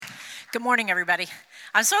Good morning, everybody.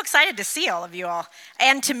 I'm so excited to see all of you all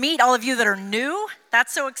and to meet all of you that are new.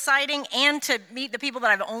 That's so exciting, and to meet the people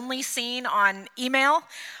that I've only seen on email.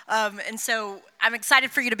 And so I'm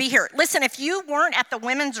excited for you to be here. Listen, if you weren't at the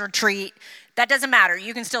women's retreat, that doesn't matter.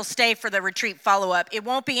 You can still stay for the retreat follow-up. It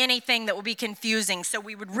won't be anything that will be confusing. So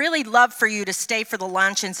we would really love for you to stay for the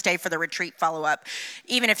lunch and stay for the retreat follow-up,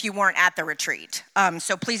 even if you weren't at the retreat.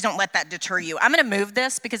 So please don't let that deter you. I'm going to move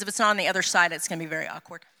this because if it's not on the other side, it's going to be very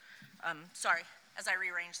awkward. Sorry, as I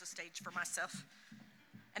rearrange the stage for myself.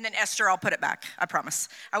 And then Esther, I'll put it back, I promise.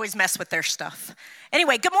 I always mess with their stuff.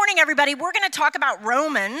 Anyway, good morning, everybody. We're going to talk about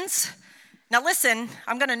Romans. Now listen,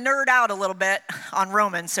 I'm going to nerd out a little bit on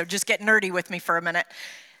Romans, so just get nerdy with me for a minute.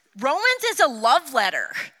 Romans is a love letter,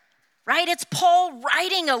 right? It's Paul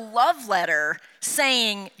writing a love letter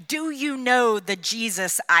saying, do you know the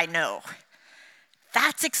Jesus I know?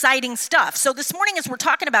 That's exciting stuff. So this morning as we're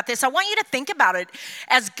talking about this, I want you to think about it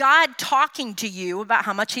as God talking to you about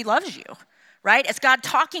how much he loves you, right? As God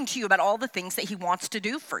talking to you about all the things that he wants to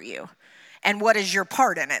do for you and what is your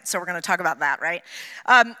part in it. So we're going to talk about that, right?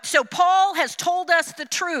 So Paul has told us the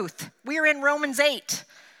truth. We're in Romans 8.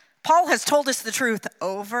 Paul has told us the truth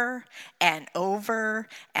over and over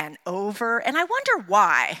and over. And I wonder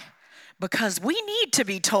why. Because we need to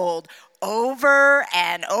be told over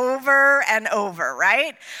and over and over,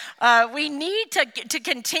 right? We need to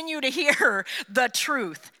continue to hear the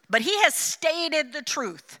truth. But he has stated the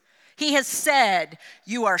truth. He has said,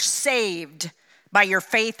 you are saved by your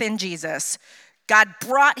faith in Jesus. God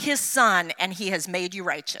brought his son and he has made you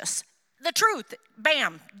righteous. The truth,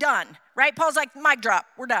 bam, done, right? Paul's like, mic drop,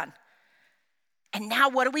 we're done. And now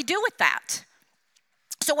what do we do with that?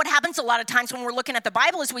 So what happens a lot of times when we're looking at the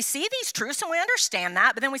Bible is we see these truths and we understand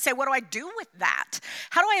that, but then we say, what do I do with that?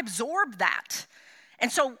 How do I absorb that?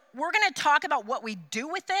 And so we're going to talk about what we do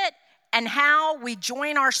with it and how we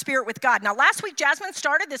join our spirit with God. Now, last week, Jasmine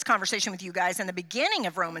started this conversation with you guys in the beginning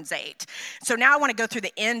of Romans 8. So now I want to go through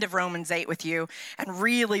the end of Romans 8 with you and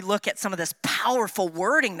really look at some of this powerful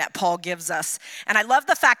wording that Paul gives us. And I love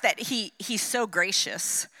the fact that he's so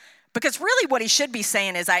gracious. Because really what he should be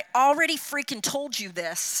saying is, I already freaking told you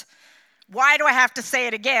this. Why do I have to say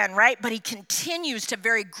it again, right? But he continues to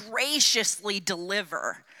very graciously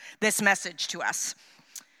deliver this message to us.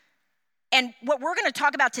 And what we're going to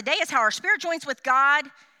talk about today is how our spirit joins with God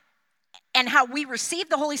and how we receive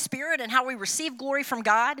the Holy Spirit and how we receive glory from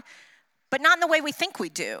God, but not in the way we think we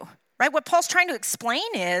do, right? What Paul's trying to explain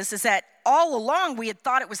is that all along we had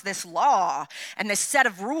thought it was this law and this set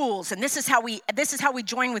of rules, and this is how we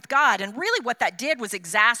join with God. And really what that did was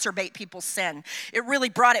exacerbate people's sin. It really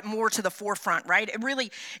brought it more to the forefront, right? It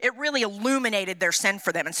really illuminated their sin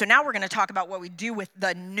for them. And so now we're going to talk about what we do with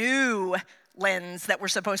the new lens that we're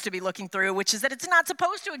supposed to be looking through, which is that it's not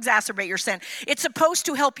supposed to exacerbate your sin. It's supposed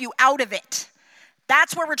to help you out of it.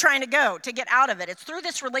 That's where we're trying to go, to get out of it. It's through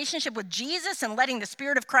this relationship with Jesus and letting the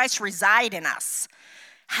Spirit of Christ reside in us.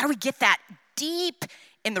 How do we get that deep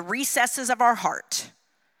in the recesses of our heart?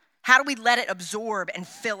 How do we let it absorb and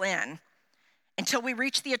fill in until we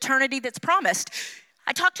reach the eternity that's promised?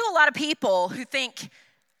 I talk to a lot of people who think,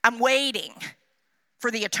 I'm waiting for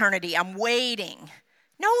the eternity. I'm waiting.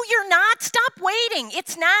 No, you're not. Stop waiting.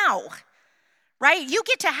 It's now, right? You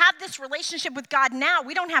get to have this relationship with God now.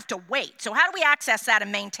 We don't have to wait. So how do we access that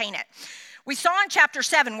and maintain it? We saw in chapter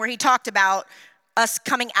 7 where he talked about us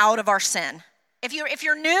coming out of our sin. If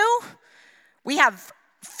you're new, we have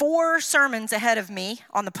 4 sermons ahead of me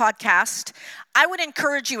on the podcast. I would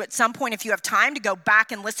encourage you at some point, if you have time, to go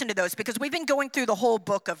back and listen to those because we've been going through the whole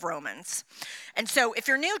book of Romans. And so if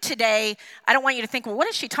you're new today, I don't want you to think, well, what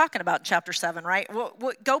is she talking about in chapter 7, right?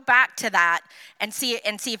 We'll go back to that and see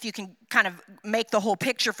if you can kind of make the whole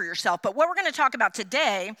picture for yourself. But what we're going to talk about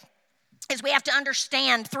today is we have to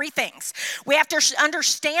understand 3 things. We have to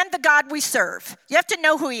understand the God we serve. You have to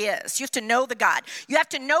know who he is. You have to know the God. You have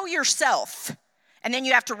to know yourself, and then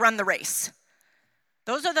you have to run the race.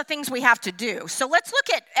 Those are the things we have to do. So let's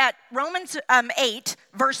look at Romans 8,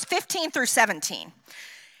 verse 15 through 17.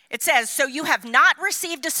 It says, so you have not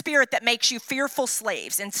received a spirit that makes you fearful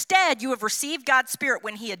slaves. Instead, you have received God's Spirit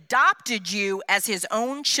when he adopted you as his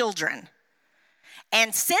own children.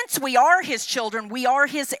 And since we are his children, we are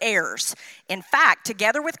his heirs. In fact,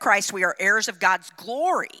 together with Christ, we are heirs of God's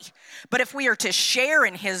glory. But if we are to share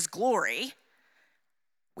in his glory,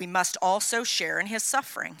 we must also share in his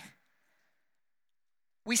suffering.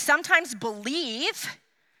 We sometimes believe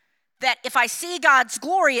that if I see God's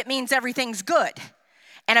glory, it means everything's good.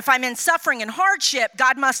 And if I'm in suffering and hardship,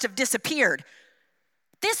 God must have disappeared.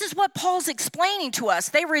 This is what Paul's explaining to us.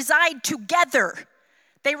 They reside together.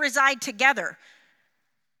 They reside together.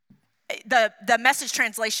 The Message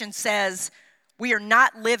translation says, we are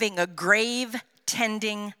not living a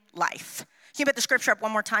grave-tending life. Can you put the scripture up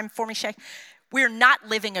one more time for me, Shay? We're not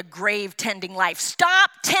living a grave-tending life.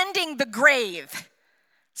 Stop tending the grave.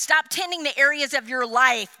 Stop tending the areas of your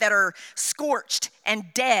life that are scorched and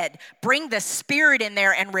dead. Bring the Spirit in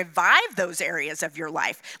there and revive those areas of your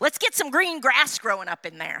life. Let's get some green grass growing up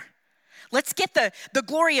in there. Let's get the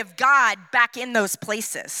glory of God back in those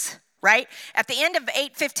places, right? At the end of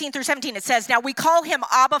 8:15 through 17, it says, now we call him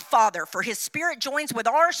Abba Father, for his Spirit joins with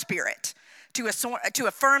our spirit to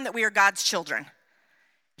affirm that we are God's children.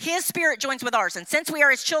 His Spirit joins with ours, and since we are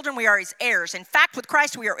his children, we are his heirs. In fact, with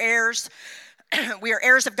Christ, we are heirs. We are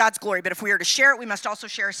heirs of God's glory, but if we are to share it, we must also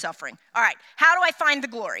share his suffering. All right, how do I find the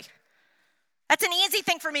glory? That's an easy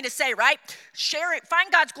thing for me to say, right? Share it, find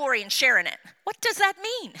God's glory and share in it. What does that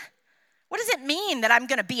mean? What does it mean that I'm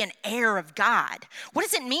going to be an heir of God? What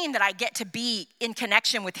does it mean that I get to be in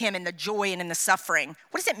connection with him in the joy and in the suffering?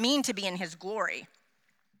 What does it mean to be in his glory?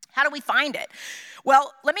 How do we find it?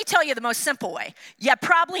 Well, let me tell you the most simple way. You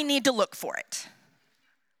probably need to look for it,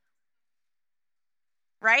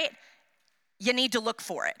 right? You need to look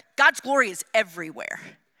for it. God's glory is everywhere.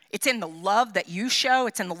 It's in the love that you show.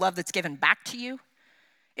 It's in the love that's given back to you.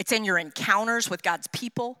 It's in your encounters with God's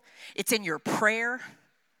people. It's in your prayer.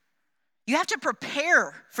 You have to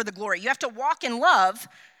prepare for the glory. You have to walk in love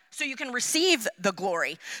so you can receive the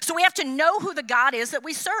glory. So we have to know who the God is that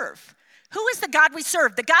we serve. Who is the God we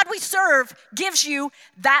serve? The God we serve gives you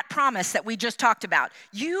that promise that we just talked about.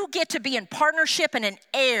 You get to be in partnership and an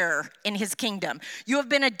heir in his kingdom. You have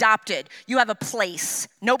been adopted. You have a place.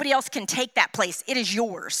 Nobody else can take that place. It is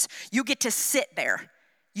yours. You get to sit there.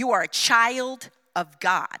 You are a child of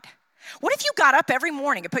God. What if you got up every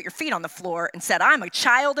morning and put your feet on the floor and said, I'm a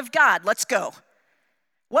child of God, let's go?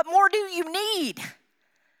 What more do you need,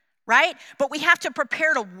 right? But we have to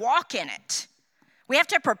prepare to walk in it. We have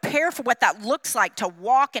to prepare for what that looks like to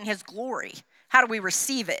walk in his glory. How do we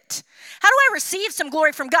receive it? How do I receive some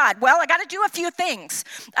glory from God? Well, I got to do a few things.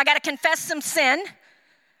 I got to confess some sin.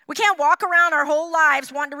 We can't walk around our whole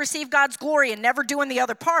lives wanting to receive God's glory and never doing the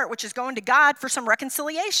other part, which is going to God for some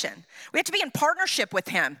reconciliation. We have to be in partnership with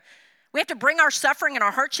him. We have to bring our suffering and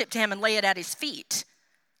our hardship to him and lay it at his feet.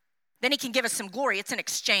 Then he can give us some glory. It's an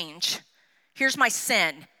exchange. Here's my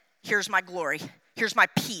sin. Here's my glory. Here's my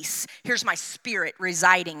peace. Here's my Spirit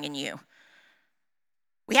residing in you.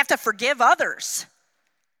 We have to forgive others.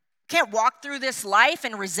 We can't walk through this life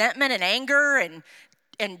in resentment and anger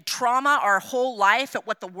and trauma our whole life at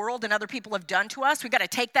what the world and other people have done to us. We've got to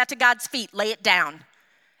take that to God's feet, lay it down,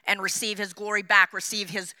 and receive his glory back, receive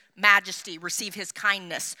his majesty, receive his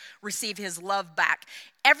kindness, receive his love back.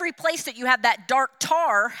 Every place that you have that dark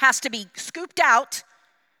tar has to be scooped out,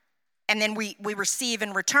 and then we receive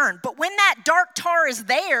in return. But when that dark tar is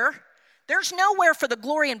there, there's nowhere for the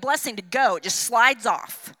glory and blessing to go. It just slides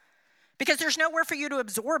off because there's nowhere for you to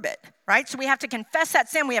absorb it, right? So we have to confess that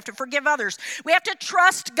sin. We have to forgive others. We have to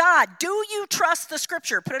trust God. Do you trust the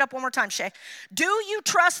scripture? Put it up one more time, Shay. Do you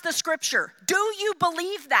trust the scripture? Do you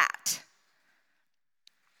believe that?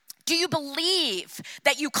 Do you believe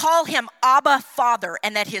that you call him Abba Father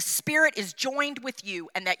and that his Spirit is joined with you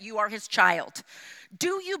and that you are his child?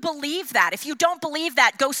 Do you believe that? If you don't believe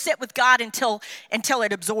that, go sit with God until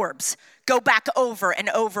it absorbs. Go back over and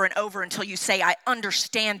over and over until you say, I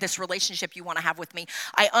understand this relationship you want to have with me.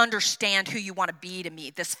 I understand who you want to be to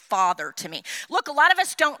me, this father to me. Look, a lot of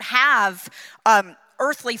us don't have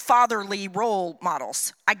earthly fatherly role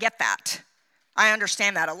models. I get that. I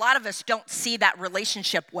understand that. A lot of us don't see that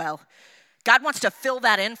relationship well. God wants to fill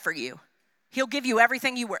that in for you. He'll give you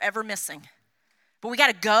everything you were ever missing. But we got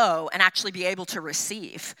to go and actually be able to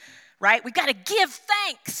receive, right? We got to give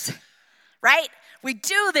thanks, right? We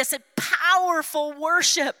do this in powerful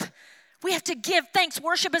worship. We have to give thanks.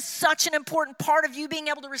 Worship is such an important part of you being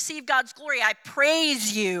able to receive God's glory. I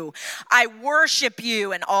praise you. I worship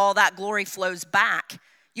you, and all that glory flows back.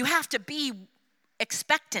 You have to be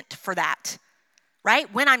expectant for that,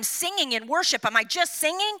 right? When I'm singing in worship, am I just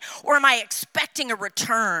singing or am I expecting a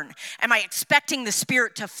return? Am I expecting the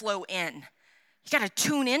Spirit to flow in? You got to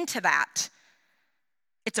tune into that.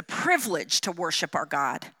 It's a privilege to worship our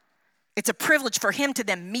God. It's a privilege for him to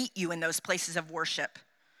then meet you in those places of worship,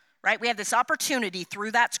 right? We have this opportunity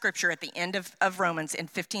through that scripture at the end of Romans in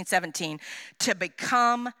 15:17 to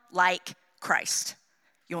become like Christ.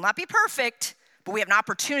 You will not be perfect, but we have an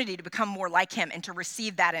opportunity to become more like him and to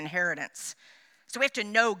receive that inheritance. So we have to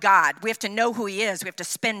know God. We have to know who he is. We have to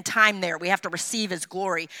spend time there. We have to receive his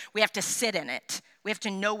glory. We have to sit in it. We have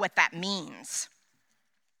to know what that means.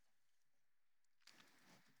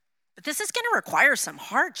 But this is going to require some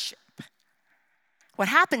hardship. What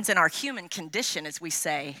happens in our human condition is we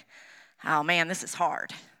say, oh man, this is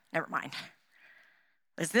hard. Never mind.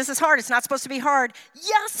 This is hard. It's not supposed to be hard.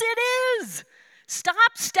 Yes, it is. Stop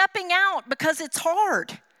stepping out because it's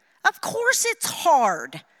hard. Of course it's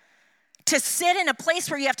hard to sit in a place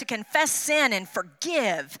where you have to confess sin and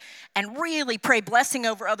forgive and really pray blessing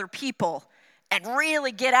over other people and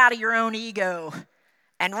really get out of your own ego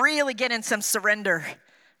and really get in some surrender,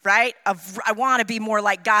 right? I want to be more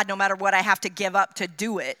like God no matter what I have to give up to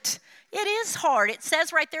do it. It is hard. It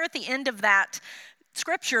says right there at the end of that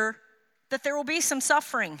scripture that there will be some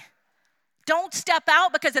suffering. Don't step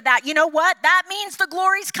out because of that. You know what? That means the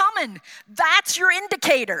glory's coming. That's your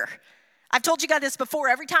indicator. I've told you guys this before.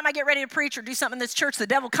 Every time I get ready to preach or do something in this church, the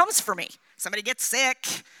devil comes for me. Somebody gets sick,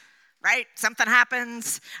 right? Something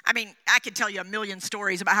happens. I mean, I could tell you a million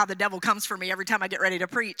stories about how the devil comes for me every time I get ready to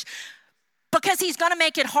preach. Because he's going to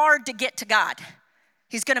make it hard to get to God.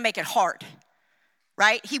 He's going to make it hard,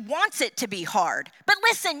 right? He wants it to be hard. But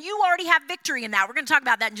listen, you already have victory in that. We're going to talk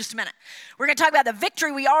about that in just a minute. We're going to talk about the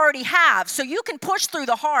victory we already have. So you can push through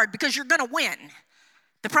the hard because you're going to win.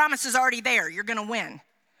 The promise is already there. You're going to win.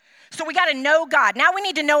 So we got to know God. Now we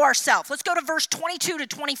need to know ourselves. Let's go to verse 22 to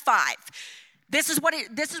 25. This is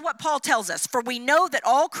what Paul tells us. For we know that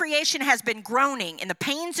all creation has been groaning in the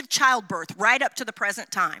pains of childbirth right up to the present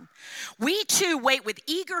time. We too wait with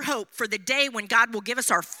eager hope for the day when God will give us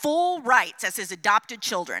our full rights as his adopted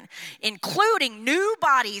children, including new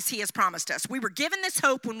bodies he has promised us. We were given this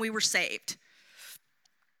hope when we were saved.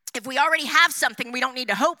 If we already have something, we don't need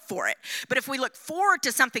to hope for it. But if we look forward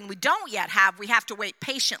to something we don't yet have, we have to wait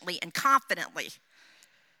patiently and confidently.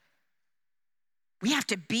 We have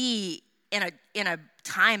to be in a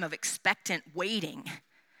time of expectant waiting.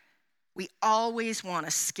 We always want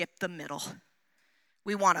to skip the middle.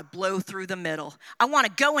 We want to blow through the middle. I want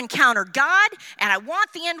to go encounter God, and I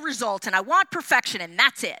want the end result, and I want perfection, and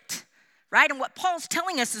that's it. Right? And what Paul's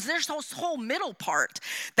telling us is there's this whole middle part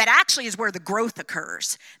that actually is where the growth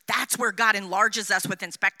occurs. That's where God enlarges us with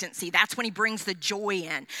expectancy. That's when he brings the joy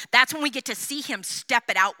in. That's when we get to see him step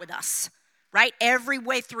it out with us, right? Every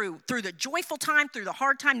way through the joyful time, through the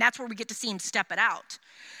hard time, that's where we get to see him step it out.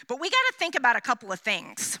 But we got to think about a couple of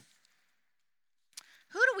things.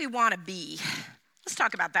 Who do we want to be? Let's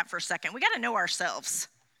talk about that for a second. We got to know ourselves.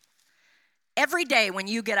 Every day when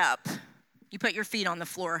you get up, you put your feet on the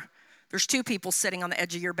floor, there's two people sitting on the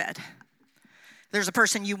edge of your bed. There's a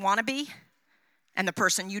person you want to be and the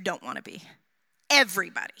person you don't want to be.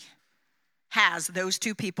 Everybody has those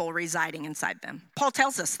two people residing inside them. Paul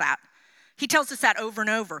tells us that. He tells us that over and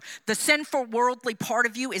over. The sinful, worldly part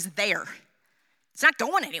of you is there. It's not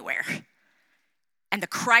going anywhere. And the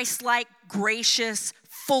Christ-like, gracious,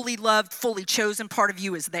 fully loved, fully chosen part of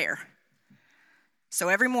you is there. So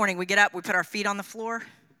every morning we get up, we put our feet on the floor,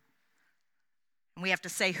 and we have to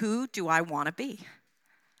say, who do I want to be?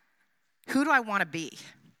 Who do I want to be?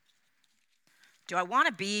 Do I want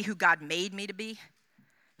to be who God made me to be?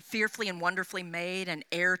 Fearfully and wonderfully made, and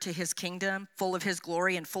heir to his kingdom, full of his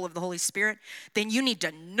glory and full of the Holy Spirit? Then you need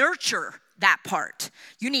to nurture that part.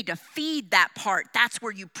 You need to feed that part. That's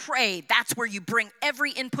where you pray. That's where you bring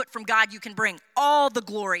every input from God you can bring. All the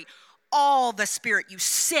glory, all the Spirit. You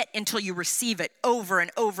sit until you receive it over and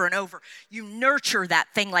over and over. You nurture that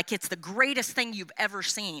thing like it's the greatest thing you've ever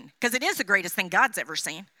seen, because it is the greatest thing God's ever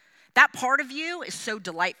seen. That part of you is so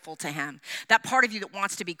delightful to him. That part of you that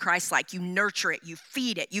wants to be Christ-like, you nurture it, you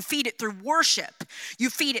feed it. You feed it through worship. You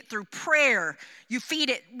feed it through prayer. You feed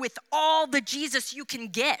it with all the Jesus you can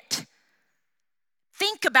get.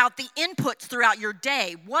 Think about the inputs throughout your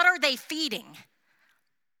day. What are they feeding?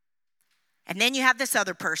 And then you have this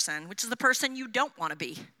other person, which is the person you don't want to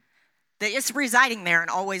be, that is residing there and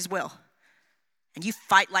always will. And you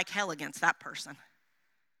fight like hell against that person.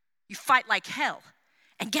 You fight like hell.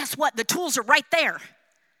 And guess what? The tools are right there.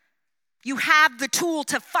 You have the tool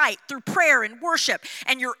to fight through prayer and worship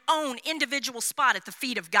and your own individual spot at the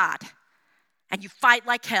feet of God. And you fight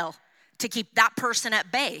like hell to keep that person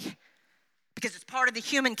at bay, because it's part of the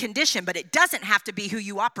human condition, but it doesn't have to be who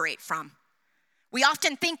you operate from. We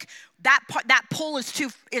often think that pull is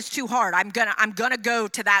too hard. I'm gonna go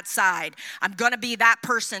to that side. I'm gonna be that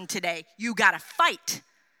person today. You gotta fight.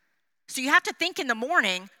 So you have to think in the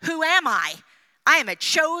morning, who am I? I am a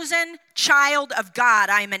chosen child of God.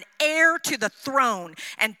 I am an heir to the throne,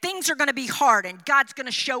 and things are going to be hard, and God's going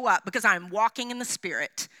to show up because I'm walking in the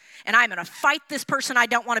Spirit, and I'm going to fight this person I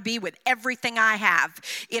don't want to be with everything I have.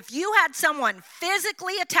 If you had someone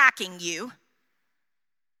physically attacking you,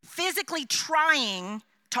 physically trying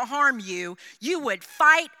to harm you, you would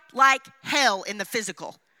fight like hell in the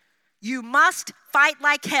physical. You must fight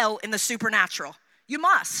like hell in the supernatural. You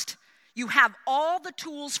must. You have all the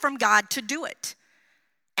tools from God to do it.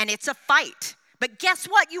 And it's a fight. But guess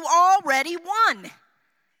what? You already won.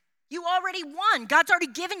 You already won. God's already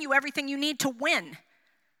given you everything you need to win.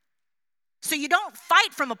 So you don't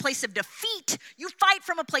fight from a place of defeat. You fight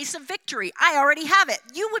from a place of victory. I already have it.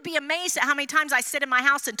 You would be amazed at how many times I sit in my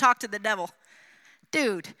house and talk to the devil.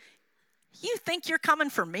 Dude, you think you're coming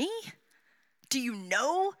for me? Do you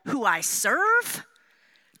know who I serve?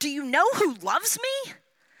 Do you know who loves me?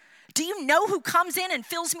 Do you know who comes in and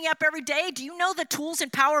fills me up every day? Do you know the tools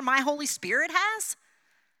and power my Holy Spirit has?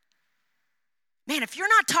 Man, if you're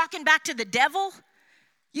not talking back to the devil,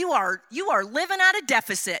 you are living at a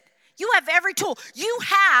deficit. You have every tool. You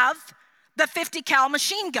have the 50 cal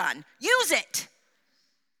machine gun. Use it.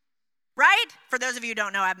 Right? For those of you who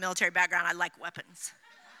don't know, I have a military background. I like weapons.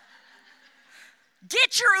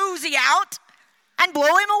 Get your Uzi out and blow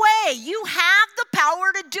him away. You have the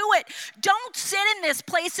power to do it. Don't sit in this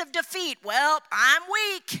place of defeat. Well, I'm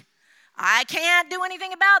weak. I can't do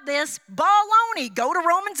anything about this. Baloney. Go to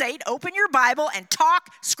Romans 8, open your Bible, and talk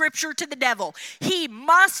scripture to the devil. He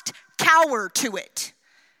must cower to it.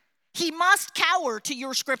 He must cower to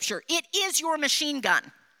your scripture. It is your machine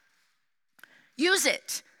gun. Use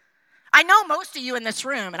it. I know most of you in this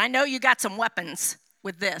room, and I know you got some weapons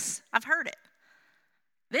with this. I've heard it.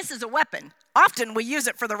 This is a weapon. Often we use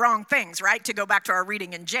it for the wrong things, right? To go back to our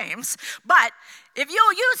reading in James. But if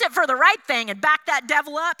you'll use it for the right thing and back that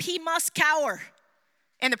devil up, he must cower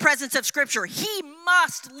in the presence of scripture. He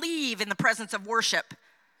must leave in the presence of worship.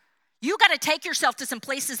 You got to take yourself to some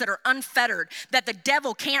places that are unfettered, that the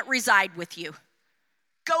devil can't reside with you.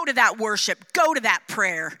 Go to that worship. Go to that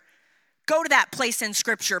prayer. Go to that place in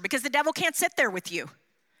scripture because the devil can't sit there with you.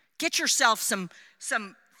 Get yourself some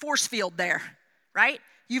force field there, right?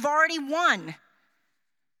 You've already won.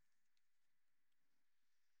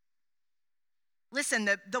 Listen,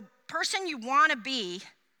 the person you want to be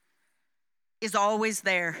is always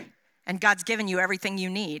there, and God's given you everything you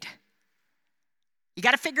need. You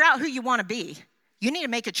got to figure out who you want to be. You need to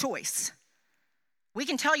make a choice. We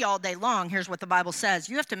can tell you all day long, here's what the Bible says.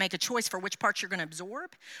 You have to make a choice for which parts you're going to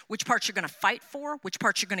absorb, which parts you're going to fight for, which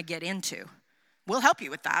parts you're going to get into. We'll help you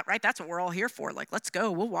with that, right? That's what we're all here for. Like, let's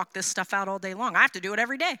go. We'll walk this stuff out all day long. I have to do it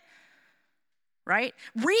every day, right?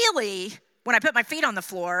 Really, when I put my feet on the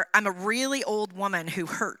floor, I'm a really old woman who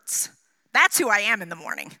hurts. That's who I am in the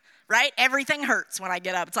morning, right? Everything hurts when I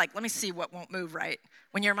get up. It's like, let me see what won't move right.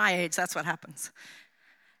 When you're my age, that's what happens.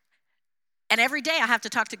 And every day I have to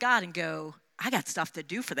talk to God and go, I got stuff to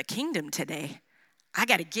do for the kingdom today. I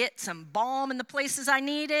got to get some balm in the places I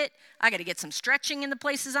need it. I got to get some stretching in the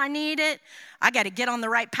places I need it. I got to get on the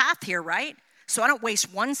right path here, right? So I don't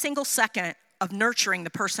waste one single second of nurturing the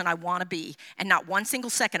person I want to be and not one single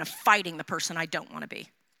second of fighting the person I don't want to be.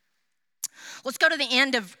 Let's go to the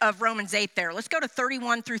end of Romans 8 there. Let's go to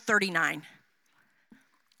 31 through 39.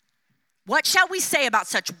 What shall we say about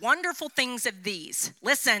such wonderful things of these?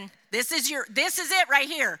 Listen, this is it right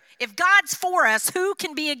here. If God's for us, who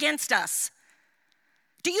can be against us?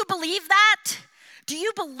 Do you believe that? Do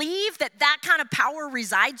you believe that that kind of power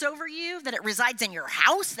resides over you, that it resides in your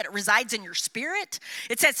house, that it resides in your spirit?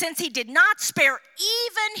 It says, since he did not spare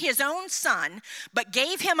even his own son, but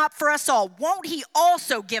gave him up for us all, won't he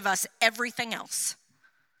also give us everything else?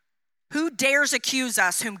 Who dares accuse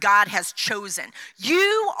us whom God has chosen?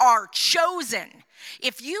 You are chosen.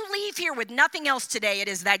 If you leave here with nothing else today, it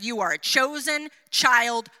is that you are a chosen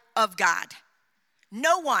child of God.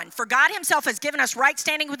 No one, for God himself has given us right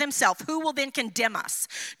standing with himself. Who will then condemn us?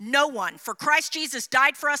 No one, for Christ Jesus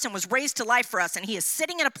died for us and was raised to life for us, and he is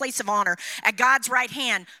sitting in a place of honor at God's right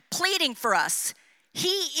hand, pleading for us.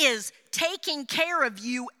 He is taking care of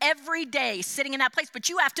you every day, sitting in that place, but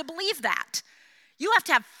you have to believe that. You have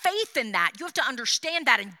to have faith in that. You have to understand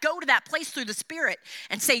that and go to that place through the Spirit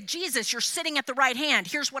and say, Jesus, you're sitting at the right hand.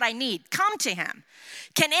 Here's what I need. Come to him.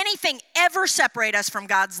 Can anything ever separate us from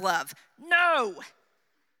God's love? No.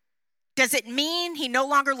 Does it mean he no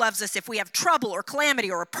longer loves us if we have trouble or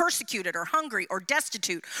calamity or are persecuted or hungry or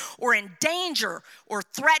destitute or in danger or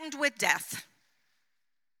threatened with death?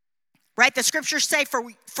 Right? The scriptures say,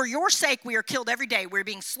 for your sake we are killed every day. We're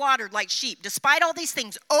being slaughtered like sheep. Despite all these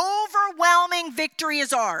things, overwhelming victory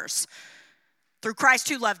is ours through Christ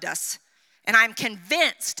who loved us. And I'm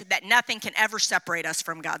convinced that nothing can ever separate us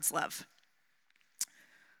from God's love.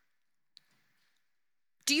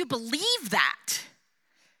 Do you believe that?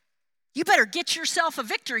 You better get yourself a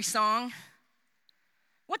victory song.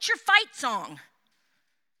 What's your fight song?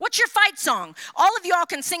 What's your fight song? All of y'all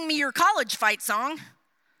can sing me your college fight song,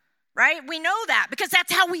 right? We know that because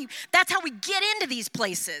that's how we get into these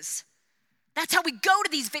places, That's how we go to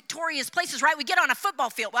these victorious places, right? We get on a football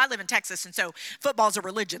field. Well, I live in Texas, and so football's a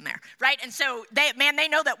religion there, right? And so they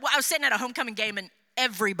know that. Well, I was sitting at a homecoming game, and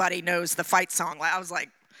everybody knows the fight song. I was like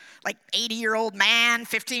 80-year-old man,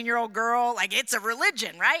 15-year-old girl. Like, it's a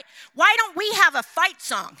religion, right? Why don't we have a fight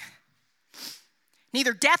song?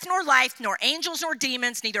 Neither death nor life, nor angels nor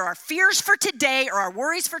demons, neither our fears for today or our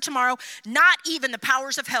worries for tomorrow, not even the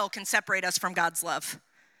powers of hell can separate us from God's love.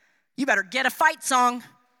 You better get a fight song.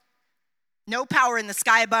 No power in the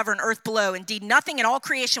sky above or in earth below. Indeed, nothing in all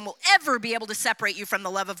creation will ever be able to separate you from the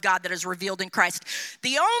love of God that is revealed in Christ.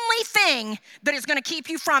 The only thing that is going to keep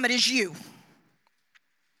you from it is you.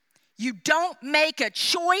 You don't make a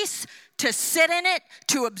choice to sit in it,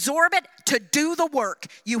 to absorb it, to do the work.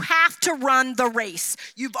 You have to run the race.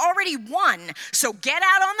 You've already won, so get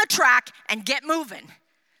out on the track and get moving.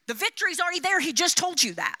 The victory's already there. He just told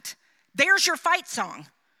you that. There's your fight song,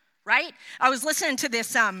 right? I was listening to this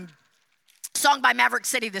song by Maverick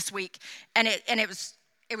City this week, and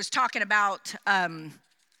it was talking about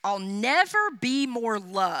I'll never be more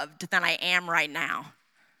loved than I am right now.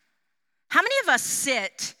 How many of us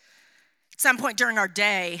sit at some point during our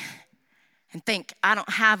day and think, I don't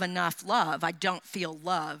have enough love, I don't feel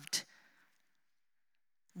loved?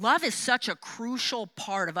 Love is such a crucial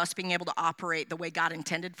part of us being able to operate the way God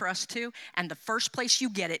intended for us to, and the first place you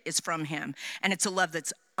get it is from him, and it's a love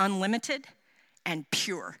that's unlimited and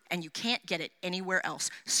pure, and you can't get it anywhere else.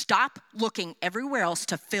 Stop looking everywhere else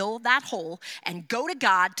to fill that hole and go to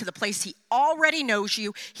God, to the place he already knows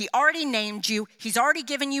you, he already named you, he's already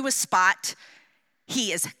given you a spot.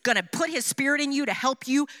 He is gonna put his spirit in you to help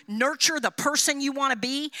you nurture the person you wanna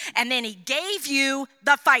be, and then he gave you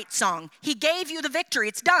the fight song. He gave you the victory,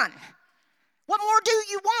 it's done. What more do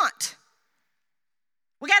you want?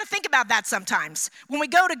 We gotta think about that sometimes. When we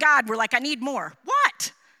go to God, we're like, I need more.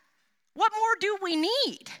 What? What more do we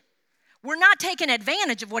need? We're not taking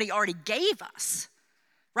advantage of what he already gave us,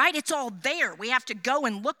 right? It's all there. We have to go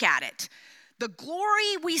and look at it. The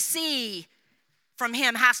glory we see from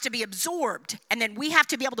him has to be absorbed, and then we have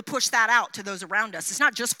to be able to push that out to those around us. It's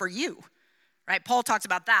not just for you, right? Paul talks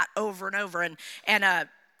about that over and over, and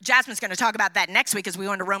Jasmine's going to talk about that next week as we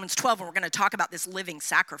go into Romans 12, and we're going to talk about this living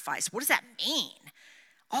sacrifice. What does that mean?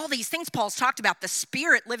 All these things Paul's talked about, the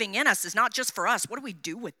Spirit living in us is not just for us. What do we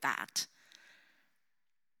do with that?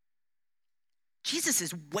 Jesus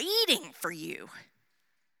is waiting for you.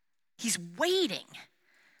 He's waiting.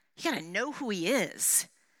 You got to know who he is.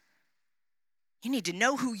 You need to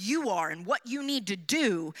know who you are and what you need to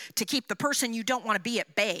do to keep the person you don't want to be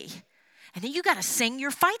at bay. And then you got to sing your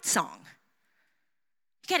fight song.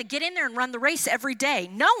 You got to get in there and run the race every day,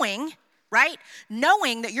 knowing, right?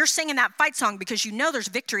 Knowing that you're singing that fight song because you know there's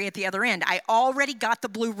victory at the other end. I already got the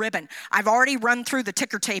blue ribbon. I've already run through the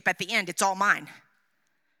ticker tape at the end. It's all mine.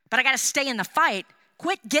 But I got to stay in the fight.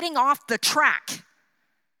 Quit getting off the track,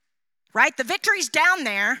 right? The victory's down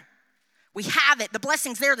there. We have it. The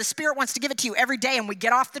blessing's there. The Spirit wants to give it to you every day, and we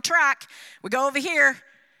get off the track. We go over here,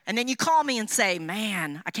 and then you call me and say,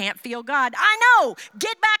 man, I can't feel God. I know.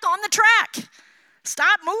 Get back on the track.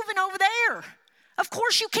 Stop moving over there. Of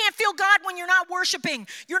course you can't feel God when you're not worshiping,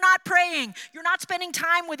 you're not praying, you're not spending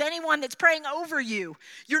time with anyone that's praying over you.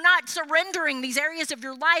 You're not surrendering these areas of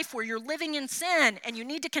your life where you're living in sin and you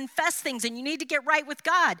need to confess things and you need to get right with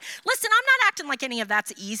God. Listen, I'm not acting like any of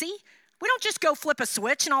that's easy. We don't just go flip a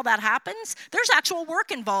switch and all that happens. There's actual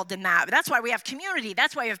work involved in that. That's why we have community.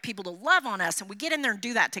 That's why we have people to love on us, and we get in there and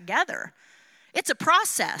do that together. It's a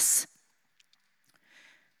process.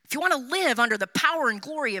 If you want to live under the power and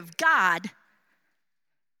glory of God,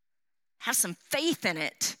 have some faith in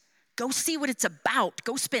it. Go see what it's about.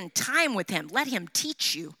 Go spend time with him. Let him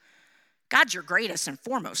teach you. God's your greatest and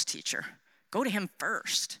foremost teacher. Go to him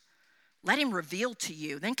first. Let him reveal to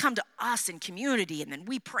you. Then come to us in community, and then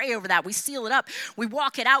we pray over that. We seal it up. We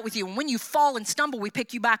walk it out with you. And when you fall and stumble, we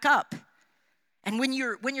pick you back up. And when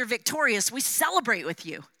you're victorious, we celebrate with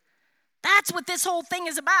you. That's what this whole thing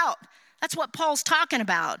is about. That's what Paul's talking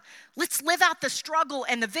about. Let's live out the struggle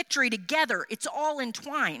and the victory together. It's all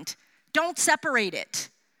entwined. Don't separate it.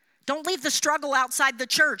 Don't leave the struggle outside the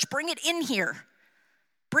church. Bring it in here.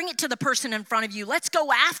 Bring it to the person in front of you. Let's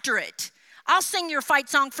go after it. I'll sing your fight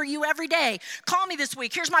song for you every day. Call me this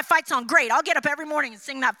week. Here's my fight song. Great. I'll get up every morning and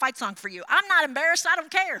sing that fight song for you. I'm not embarrassed. I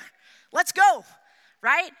don't care. Let's go.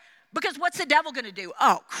 Right? Because what's the devil going to do?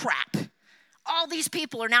 Oh, crap. All these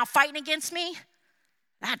people are now fighting against me?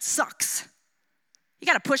 That sucks. You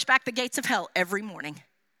got to push back the gates of hell every morning.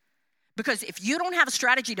 Because if you don't have a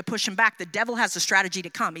strategy to push him back, the devil has a strategy to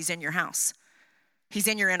come. He's in your house. He's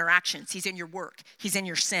in your interactions. He's in your work. He's in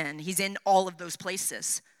your sin. He's in all of those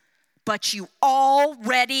places. but you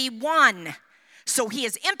already won. So he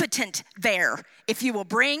is impotent there. If you will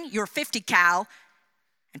bring your 50 cal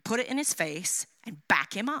and put it in his face and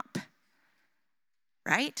back him up,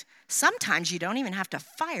 right? Sometimes you don't even have to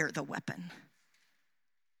fire the weapon,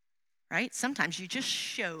 right? Sometimes you just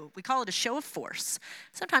show. We call it a show of force.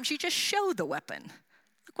 Sometimes you just show the weapon.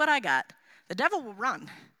 Look what I got. The devil will run.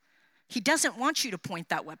 He doesn't want you to point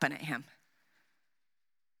that weapon at him,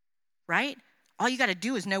 right? All you got to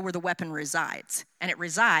do is know where the weapon resides. And it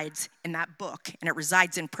resides in that book. And it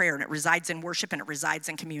resides in prayer. And it resides in worship. And it resides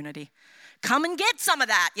in community. Come and get some of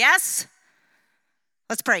that, yes?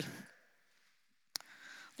 Let's pray.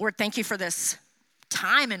 Lord, thank you for this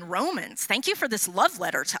time in Romans. Thank you for this love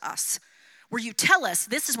letter to us where you tell us,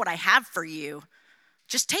 this is what I have for you.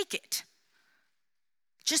 Just take it.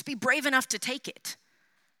 Just be brave enough to take it.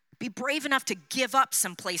 Be brave enough to give up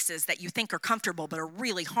some places that you think are comfortable but are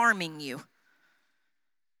really harming you.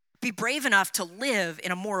 Be brave enough to live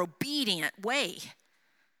in a more obedient way.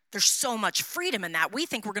 There's so much freedom in that. We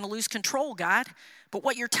think we're going to lose control, God. But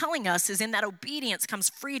what you're telling us is in that obedience comes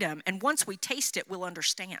freedom. And once we taste it, we'll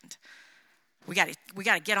understand. We got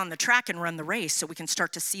to get on the track and run the race so we can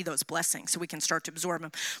start to see those blessings, so we can start to absorb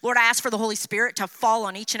them. Lord, I ask for the Holy Spirit to fall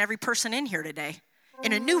on each and every person in here today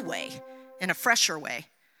in a new way, in a fresher way.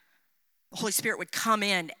 The Holy Spirit would come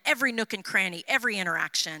in every nook and cranny, every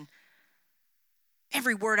interaction,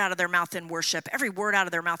 every word out of their mouth in worship, every word out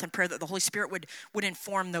of their mouth in prayer, that the Holy Spirit would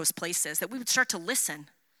inform those places, that we would start to listen.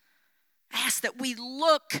 I ask that we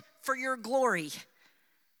look for your glory,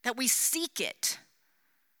 that we seek it.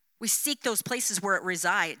 We seek those places where it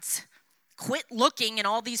resides. Quit looking in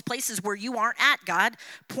all these places where you aren't at, God.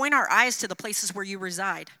 Point our eyes to the places where you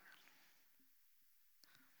reside.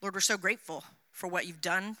 Lord, we're so grateful for what you've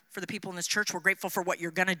done for the people in this church. We're grateful for what you're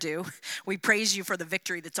going to do. We praise you for the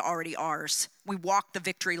victory that's already ours. We walk the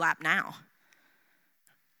victory lap now.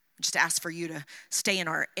 Just ask for you to stay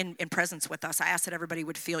in presence with us. I ask that everybody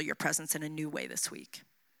would feel your presence in a new way this week.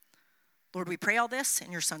 Lord, we pray all this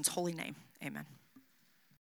in your son's holy name. Amen.